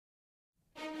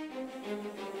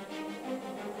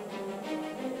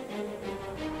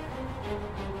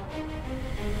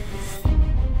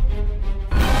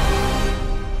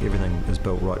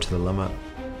right to the limit.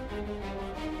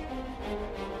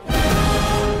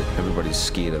 Everybody's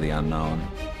scared of the unknown.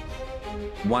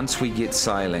 Once we get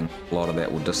sailing, a lot of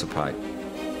that will dissipate.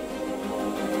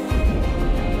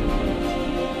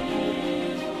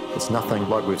 It's nothing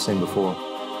like we've seen before.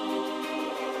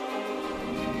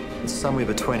 It's somewhere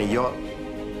between a yacht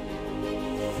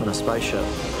and a spaceship.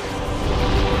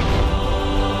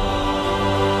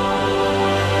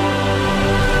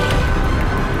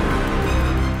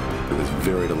 There's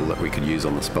very little that we could use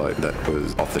on this boat that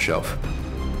was off the shelf.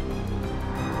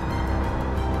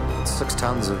 6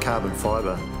 tons of carbon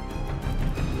fibre.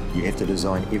 You have to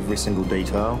design every single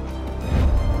detail.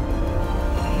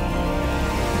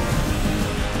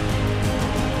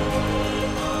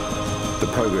 The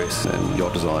progress in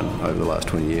yacht design over the last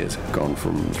 20 years has gone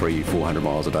from 300-400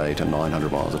 miles a day to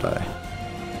 900 miles a day.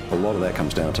 A lot of that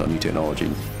comes down to new technology.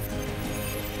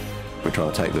 We're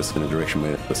trying to take this in a direction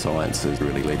where the science is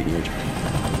really leading edge.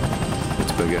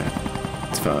 It's bigger,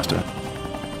 it's faster,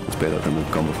 it's better than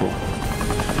we've gone before.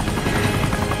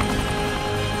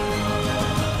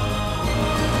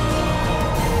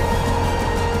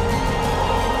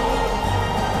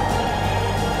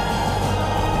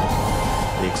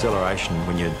 The acceleration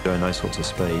when you're doing those sorts of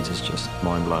speeds is just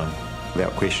mind-blowing.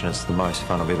 Without question, it's the most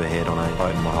fun I've ever had on a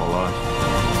boat in my whole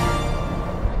life.